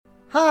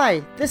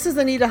Hi, this is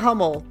Anita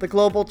Hummel, the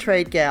Global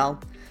Trade Gal.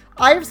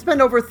 I have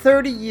spent over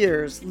 30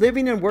 years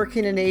living and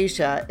working in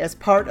Asia as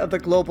part of the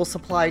global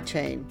supply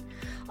chain.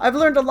 I've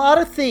learned a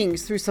lot of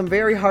things through some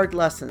very hard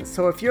lessons,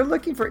 so if you're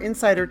looking for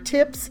insider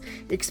tips,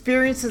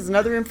 experiences, and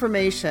other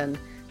information,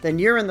 then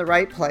you're in the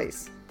right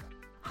place.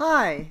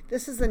 Hi,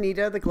 this is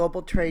Anita, the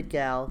Global Trade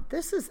Gal.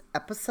 This is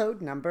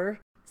episode number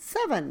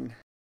 7.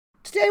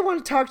 Today I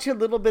want to talk to you a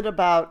little bit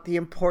about the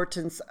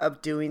importance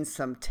of doing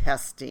some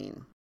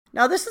testing.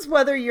 Now, this is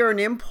whether you're an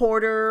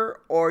importer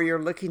or you're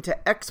looking to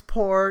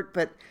export,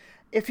 but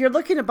if you're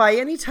looking to buy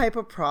any type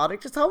of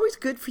product, it's always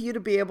good for you to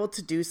be able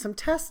to do some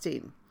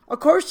testing. Of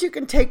course, you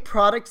can take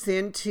products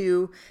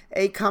into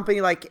a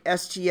company like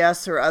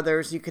SGS or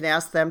others. You can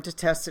ask them to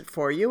test it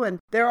for you, and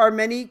there are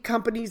many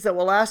companies that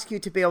will ask you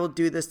to be able to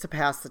do this to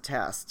pass the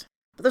test.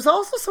 But there's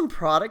also some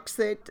ways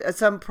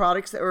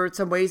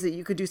that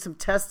you could do some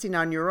testing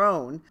on your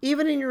own,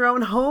 even in your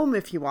own home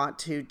if you want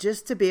to,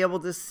 just to be able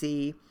to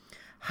see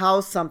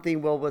how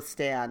something will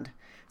withstand.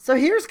 So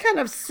here's kind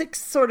of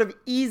 6 sort of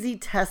easy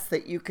tests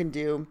that you can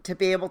do to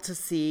be able to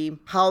see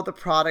how the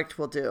product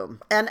will do.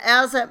 And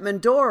as at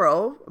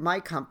Mindoro,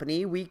 my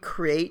company, we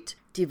create,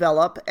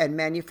 develop, and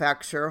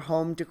manufacture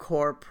home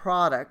decor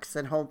products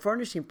and home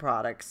furnishing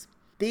products.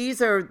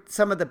 These are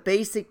some of the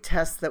basic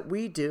tests that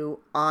we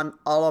do on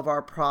all of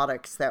our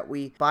products that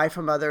we buy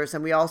from others,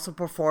 and we also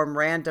perform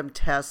random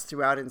tests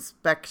throughout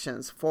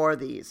inspections for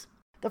these.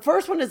 The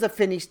first one is a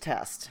finish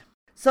test.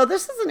 So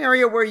this is an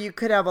area where you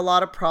could have a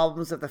lot of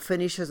problems if the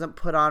finish isn't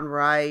put on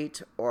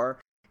right, or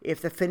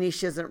if the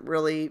finish isn't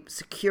really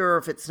secure,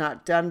 if it's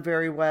not done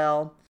very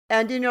well.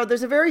 And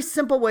there's a very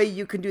simple way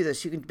you can do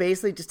this. You can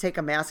basically just take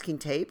a masking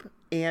tape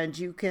and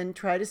you can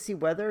try to see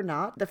whether or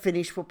not the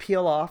finish will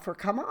peel off or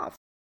come off.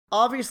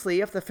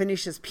 Obviously, if the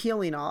finish is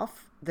peeling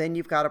off, then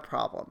you've got a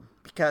problem,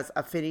 because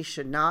a finish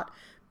should not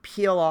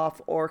peel off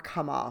or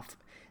come off.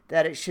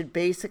 That it should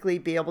basically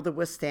be able to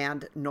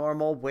withstand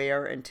normal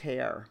wear and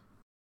tear.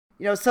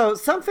 So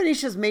some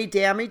finishes may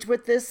damage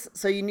with this,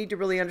 so you need to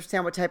really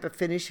understand what type of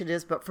finish it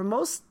is. But for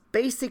most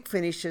basic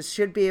finishes,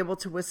 should be able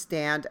to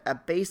withstand a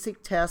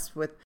basic test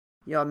with,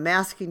 a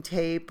masking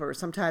tape or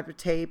some type of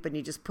tape, and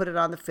you just put it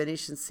on the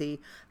finish and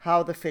see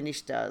how the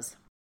finish does.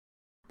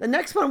 The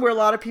next one where a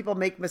lot of people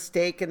make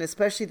mistake, and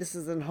especially this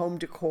is in home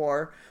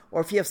decor,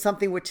 or if you have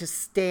something which is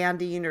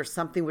standing or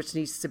something which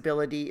needs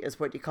stability,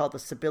 is what you call the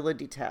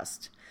stability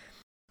test.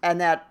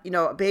 And that,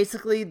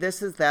 basically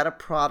this is that a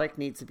product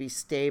needs to be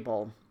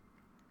stable.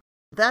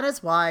 That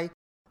is why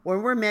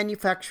when we're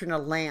manufacturing a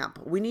lamp,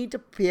 we need to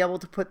be able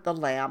to put the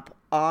lamp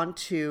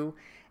onto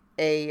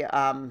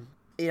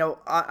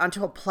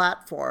onto a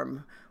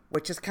platform,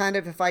 which is kind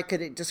of, if I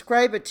could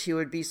describe it to you, it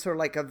would be sort of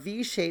like a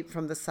V shape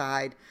from the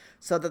side,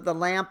 so that the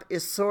lamp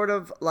is sort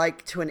of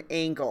like to an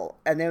angle.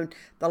 And then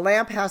the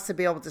lamp has to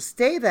be able to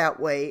stay that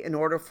way in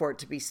order for it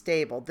to be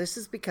stable. This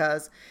is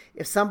because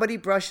if somebody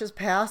brushes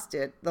past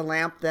it, the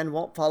lamp then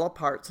won't fall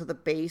apart, so the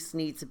base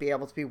needs to be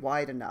able to be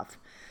wide enough.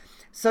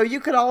 So you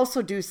could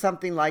also do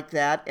something like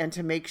that, and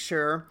to make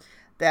sure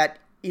that,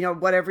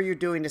 whatever you're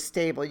doing is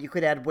stable. You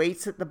could add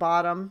weights at the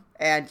bottom,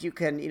 and you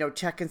can,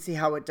 check and see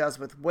how it does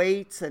with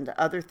weights and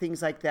other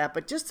things like that.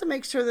 But just to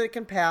make sure that it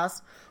can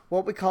pass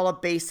what we call a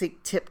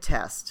basic tip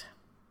test.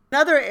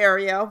 Another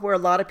area where a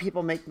lot of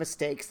people make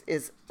mistakes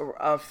is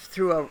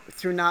through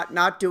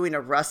not doing a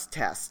rust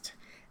test.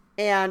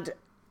 And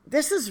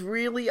this is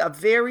really a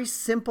very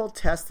simple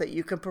test that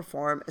you can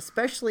perform,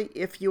 especially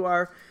if you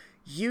are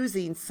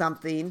using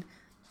something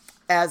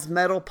as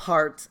metal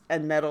parts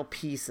and metal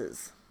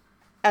pieces.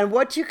 And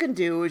what you can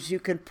do is you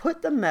can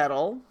put the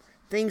metal,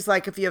 things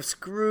like if you have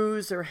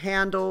screws or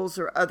handles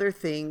or other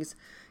things,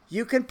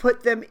 you can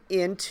put them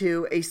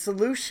into a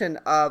solution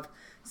of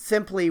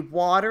simply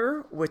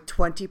water with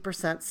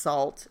 20%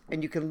 salt,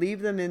 and you can leave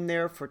them in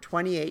there for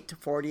 28 to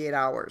 48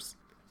 hours.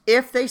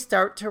 If they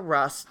start to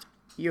rust,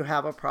 you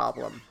have a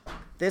problem.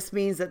 This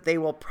means that they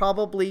will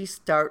probably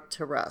start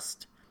to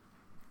rust.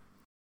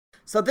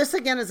 So this,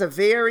 again, is a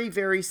very,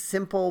 very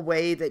simple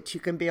way that you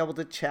can be able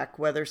to check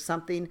whether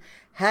something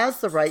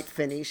has the right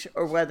finish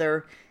or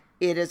whether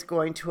it is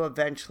going to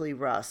eventually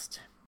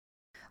rust.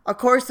 Of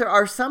course, there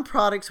are some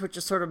products which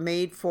are sort of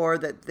made for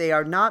that they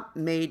are not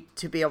made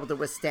to be able to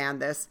withstand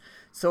this.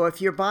 So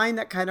if you're buying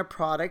that kind of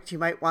product, you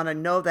might want to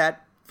know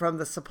that from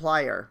the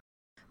supplier.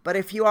 But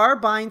if you are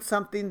buying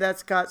something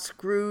that's got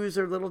screws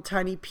or little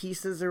tiny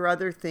pieces or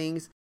other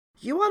things,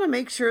 you want to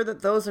make sure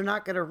that those are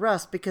not going to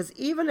rust, because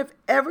even if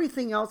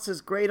everything else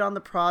is great on the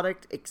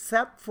product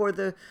except for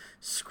the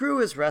screw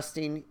is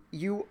rusting,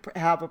 you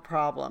have a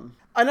problem.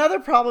 Another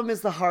problem is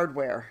the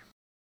hardware.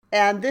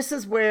 And this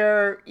is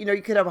where,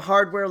 you could have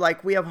hardware,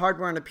 like we have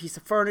hardware on a piece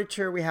of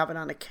furniture, we have it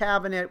on a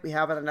cabinet, we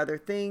have it on other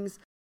things.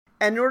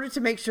 And in order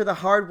to make sure the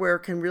hardware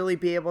can really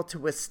be able to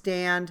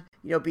withstand,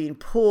 being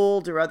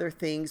pulled or other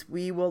things,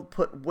 we will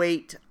put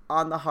weight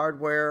on the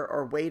hardware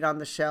or weight on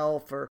the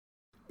shelf, or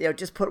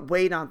just put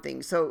weight on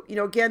things. So,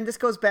 again, this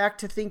goes back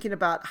to thinking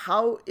about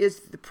how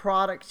is the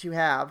product you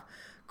have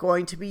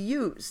going to be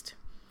used.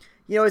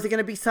 Is it going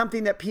to be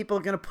something that people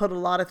are going to put a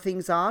lot of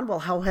things on? Well,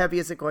 how heavy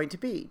is it going to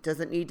be? Does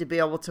it need to be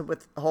able to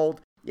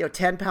withhold,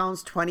 10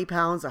 pounds, 20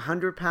 pounds,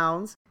 100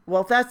 pounds?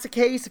 Well, if that's the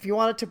case, if you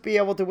want it to be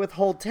able to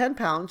withhold 10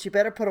 pounds, you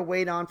better put a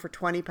weight on for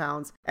 20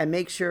 pounds and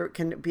make sure it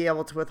can be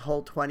able to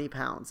withhold 20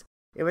 pounds.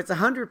 If it's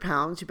 100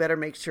 pounds, you better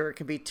make sure it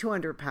can be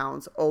 200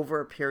 pounds over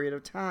a period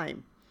of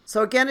time.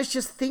 So again, it's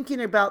just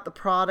thinking about the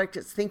product.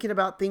 It's thinking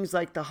about things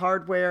like the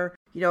hardware.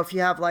 If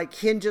you have like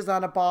hinges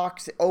on a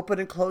box, open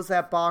and close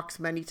that box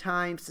many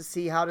times to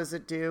see how does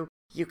it do.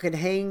 You can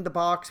hang the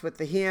box with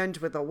the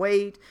hinge with a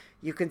weight.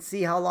 You can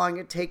see how long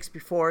it takes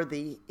before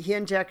the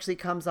hinge actually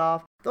comes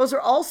off. Those are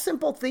all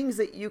simple things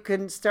that you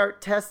can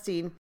start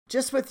testing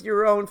just with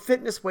your own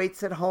fitness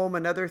weights at home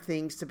and other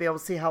things to be able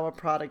to see how a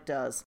product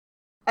does.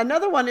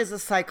 Another one is a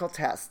cycle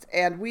test,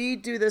 and we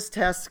do this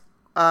test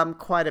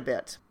quite a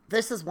bit.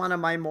 This is one of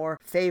my more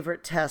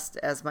favorite tests,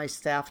 as my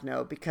staff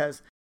know,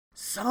 because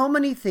so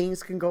many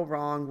things can go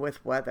wrong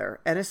with weather,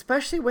 and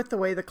especially with the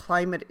way the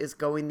climate is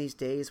going these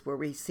days, where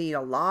we see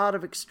a lot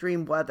of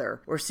extreme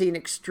weather. We're seeing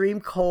extreme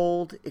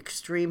cold,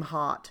 extreme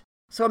hot.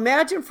 So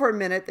imagine for a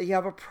minute that you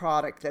have a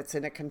product that's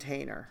in a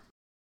container,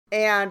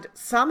 and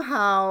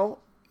somehow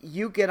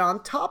you get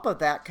on top of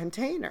that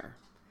container.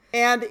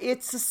 And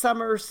it's the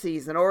summer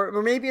season,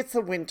 or maybe it's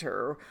the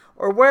winter,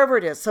 or wherever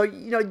it is. So,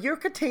 your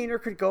container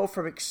could go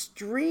from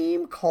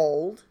extreme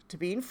cold to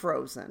being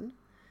frozen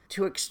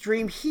to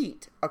extreme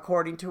heat,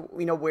 according to,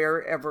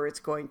 wherever it's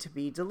going to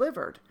be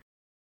delivered.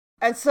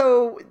 And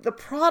so the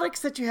products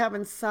that you have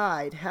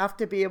inside have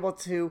to be able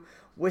to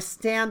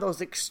withstand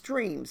those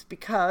extremes,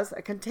 because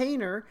a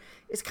container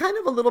is kind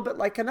of a little bit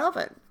like an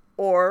oven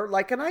or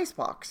like an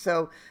icebox.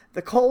 So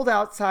the cold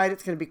outside,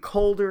 it's going to be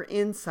colder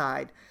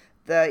inside.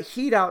 The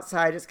heat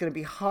outside is going to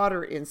be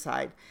hotter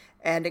inside,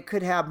 and it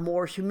could have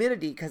more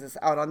humidity because it's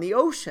out on the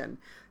ocean.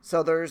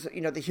 So there's,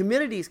 the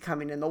humidity's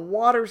coming in, the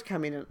water's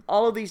coming in,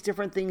 all of these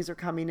different things are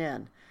coming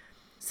in.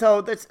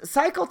 So the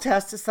cycle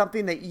test is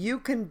something that you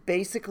can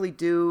basically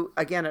do,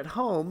 again, at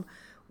home,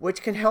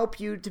 which can help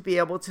you to be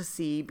able to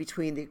see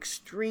between the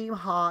extreme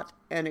hot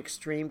and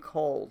extreme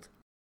cold.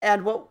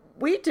 And what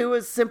we do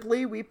is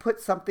simply we put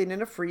something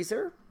in a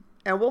freezer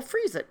and we'll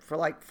freeze it for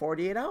like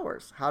 48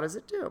 hours. How does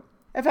it do?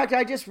 In fact,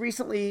 I just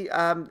recently,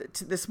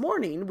 this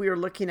morning,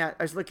 I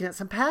was looking at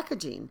some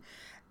packaging,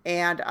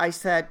 and I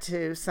said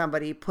to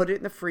somebody, put it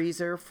in the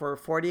freezer for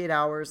 48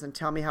 hours and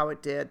tell me how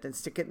it did, then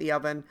stick it in the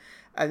oven,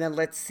 and then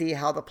let's see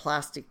how the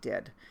plastic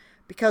did.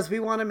 Because we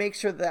want to make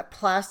sure that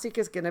plastic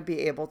is going to be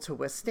able to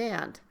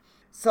withstand.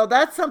 So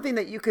that's something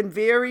that you can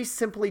very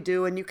simply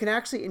do, and you can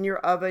actually, in your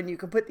oven, you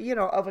can put the,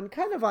 oven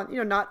kind of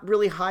on, not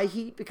really high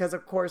heat, because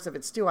of course, if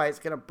it's too high, it's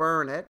going to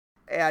burn it.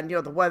 And,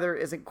 the weather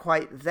isn't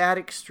quite that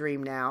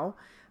extreme now.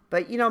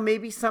 But,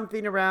 maybe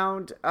something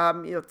around,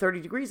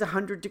 30 degrees,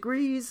 100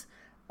 degrees,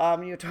 to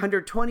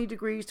 120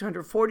 degrees, to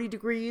 140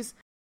 degrees,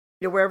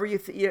 wherever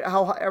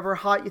however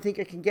hot you think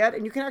it can get.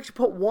 And you can actually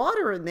put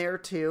water in there,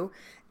 too,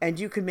 and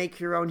you can make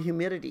your own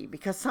humidity.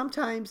 Because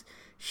sometimes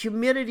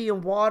humidity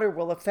and water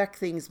will affect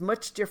things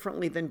much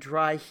differently than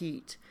dry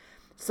heat.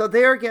 So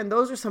there again,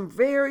 those are some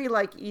very,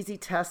 easy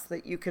tests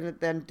that you can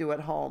then do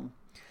at home.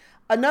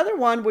 Another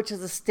one, which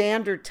is a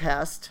standard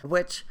test,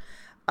 which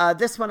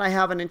this one I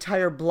have an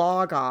entire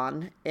blog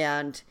on,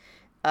 and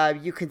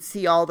you can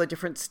see all the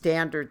different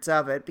standards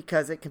of it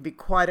because it can be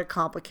quite a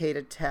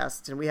complicated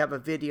test, and we have a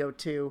video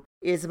too,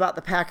 is about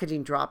the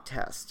packaging drop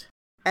test.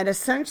 And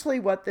essentially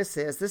what this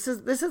is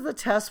the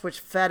test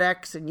which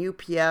FedEx and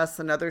UPS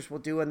and others will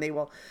do, and they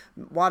will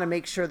want to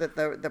make sure that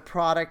the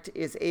product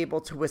is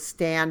able to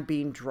withstand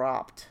being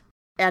dropped.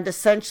 And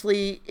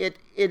essentially, it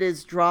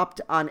is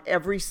dropped on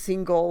every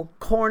single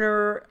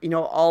corner,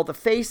 all the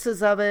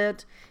faces of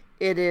it.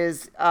 It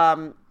is,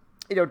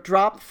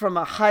 dropped from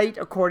a height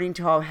according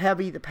to how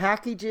heavy the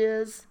package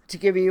is. To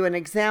give you an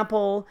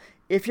example,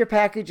 if your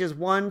package is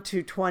 1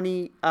 to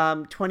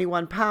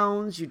 21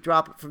 pounds, you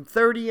drop it from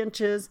 30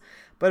 inches.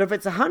 But if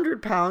it's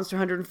 100 pounds to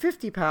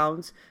 150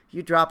 pounds,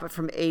 you drop it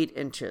from 8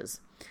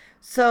 inches.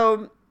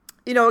 So,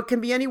 it can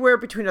be anywhere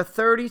between a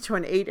 30 to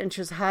an 8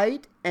 inches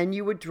height, and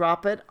you would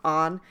drop it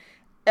on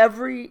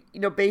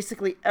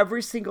basically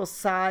every single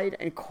side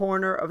and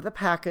corner of the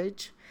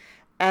package.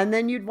 And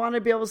then you'd want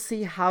to be able to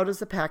see how does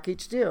the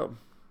package do.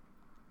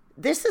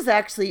 This is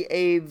actually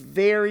a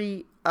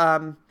very,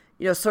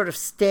 sort of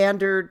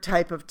standard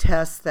type of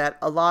test that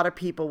a lot of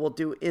people will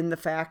do in the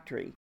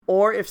factory.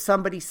 Or if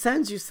somebody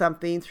sends you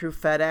something through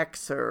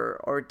FedEx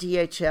or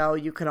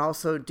DHL, you can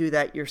also do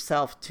that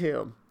yourself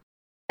too.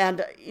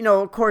 And,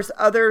 of course,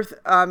 other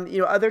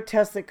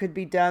tests that could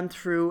be done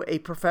through a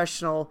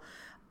professional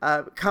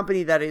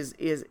company that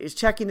is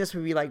checking this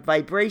would be like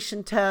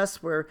vibration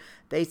tests, where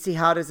they see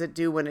how does it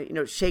do when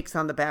it shakes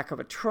on the back of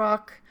a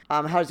truck,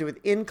 how does it do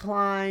with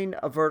incline,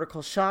 a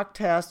vertical shock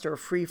test, or a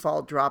free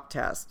fall drop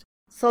test.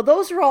 So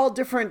those are all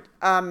different,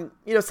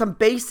 some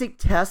basic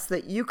tests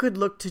that you could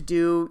look to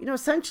do,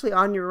 essentially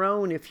on your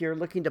own if you're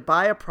looking to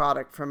buy a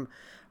product from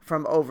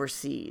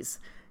overseas.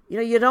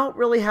 You don't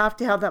really have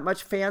to have that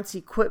much fancy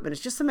equipment.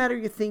 It's just a matter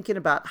of you thinking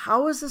about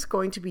how is this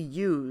going to be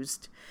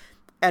used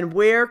and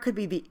where could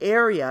be the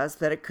areas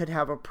that it could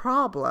have a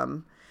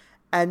problem.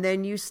 And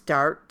then you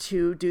start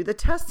to do the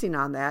testing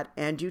on that,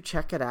 and you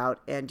check it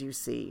out and you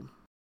see.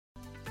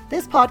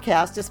 This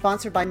podcast is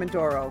sponsored by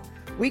Mindoro.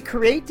 We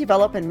create,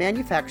 develop, and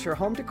manufacture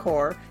home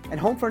decor and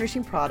home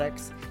furnishing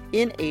products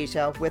in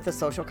Asia with a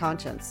social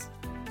conscience.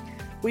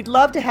 We'd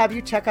love to have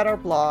you check out our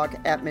blog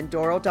at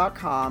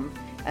Mindoro.com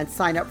and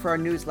sign up for our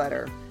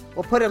newsletter.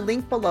 We'll put a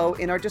link below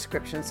in our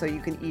description so you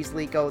can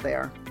easily go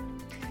there.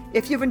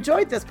 If you've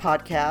enjoyed this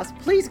podcast,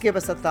 please give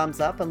us a thumbs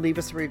up and leave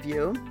us a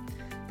review.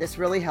 This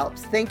really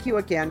helps. Thank you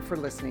again for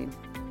listening.